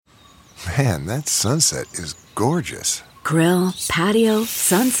Man, that sunset is gorgeous. Grill, patio,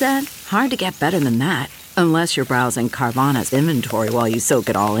 sunset. Hard to get better than that. Unless you're browsing Carvana's inventory while you soak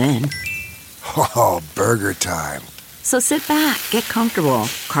it all in. Oh, burger time. So sit back, get comfortable.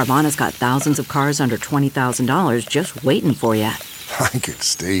 Carvana's got thousands of cars under $20,000 just waiting for you. I could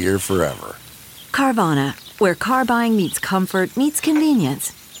stay here forever. Carvana, where car buying meets comfort meets convenience.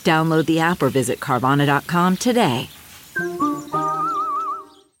 Download the app or visit Carvana.com today.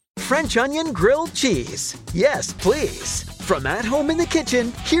 French onion grilled cheese. Yes, please. From At Home in the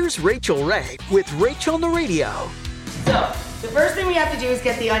Kitchen, here's Rachel Ray with Rach on the Radio. So, the first thing we have to do is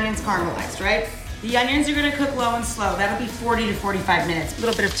get the onions caramelized, right? The onions are gonna cook low and slow. That'll be 40 to 45 minutes, a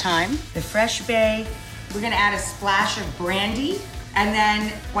little bit of time. The fresh bay, we're gonna add a splash of brandy and then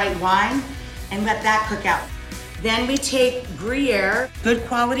white wine and let that cook out. Then we take Gruyere, good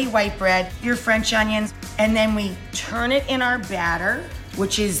quality white bread, your French onions, and then we turn it in our batter,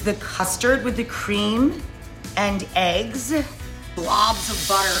 which is the custard with the cream and eggs, blobs of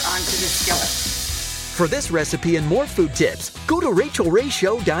butter onto the skillet. For this recipe and more food tips, go to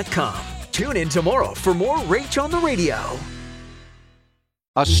RachelRayShow.com. Tune in tomorrow for more Rach on the Radio.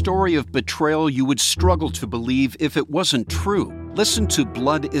 A story of betrayal you would struggle to believe if it wasn't true. Listen to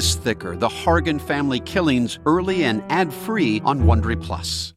Blood is Thicker, the Hargan family killings, early and ad-free on Wondery Plus.